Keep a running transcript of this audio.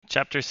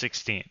Chapter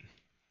 16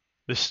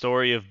 The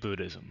Story of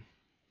Buddhism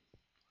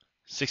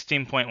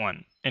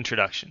 16.1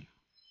 Introduction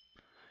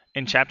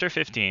In Chapter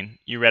 15,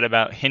 you read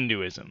about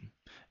Hinduism,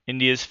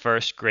 India's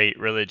first great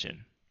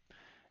religion.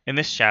 In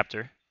this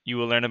chapter, you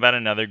will learn about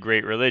another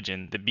great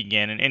religion that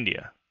began in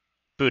India,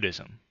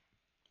 Buddhism.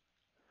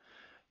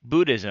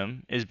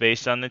 Buddhism is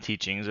based on the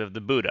teachings of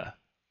the Buddha,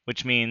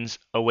 which means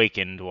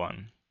awakened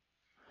one.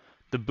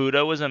 The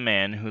Buddha was a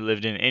man who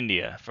lived in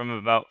India from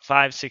about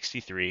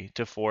 563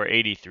 to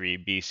 483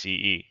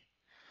 BCE.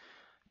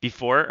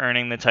 Before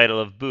earning the title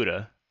of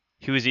Buddha,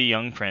 he was a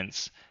young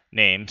prince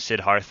named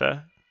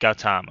Siddhartha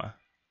Gautama.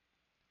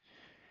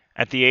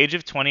 At the age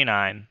of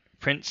 29,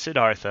 Prince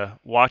Siddhartha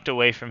walked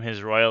away from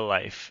his royal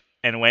life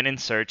and went in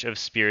search of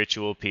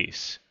spiritual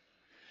peace.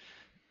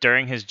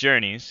 During his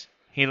journeys,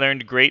 he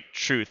learned great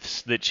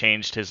truths that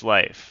changed his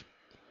life.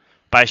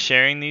 By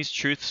sharing these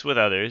truths with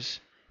others,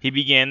 he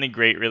began the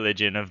great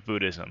religion of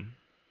Buddhism.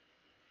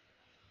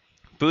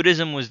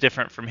 Buddhism was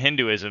different from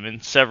Hinduism in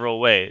several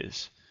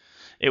ways.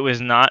 It was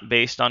not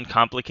based on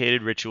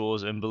complicated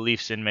rituals and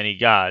beliefs in many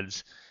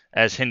gods,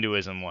 as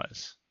Hinduism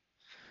was.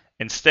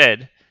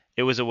 Instead,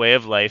 it was a way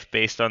of life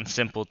based on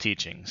simple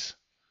teachings.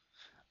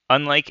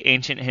 Unlike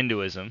ancient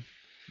Hinduism,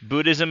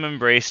 Buddhism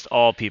embraced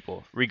all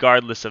people,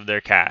 regardless of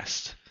their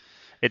caste.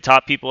 It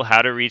taught people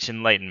how to reach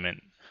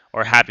enlightenment,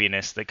 or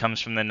happiness that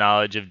comes from the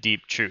knowledge of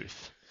deep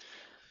truth.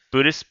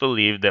 Buddhists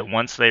believed that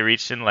once they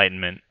reached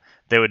enlightenment,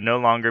 they would no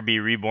longer be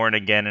reborn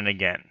again and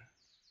again.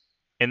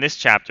 In this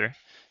chapter,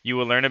 you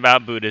will learn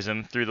about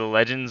Buddhism through the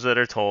legends that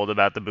are told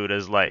about the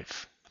Buddha's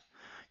life.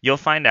 You'll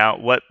find out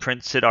what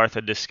Prince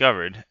Siddhartha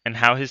discovered and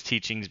how his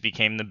teachings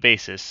became the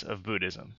basis of Buddhism.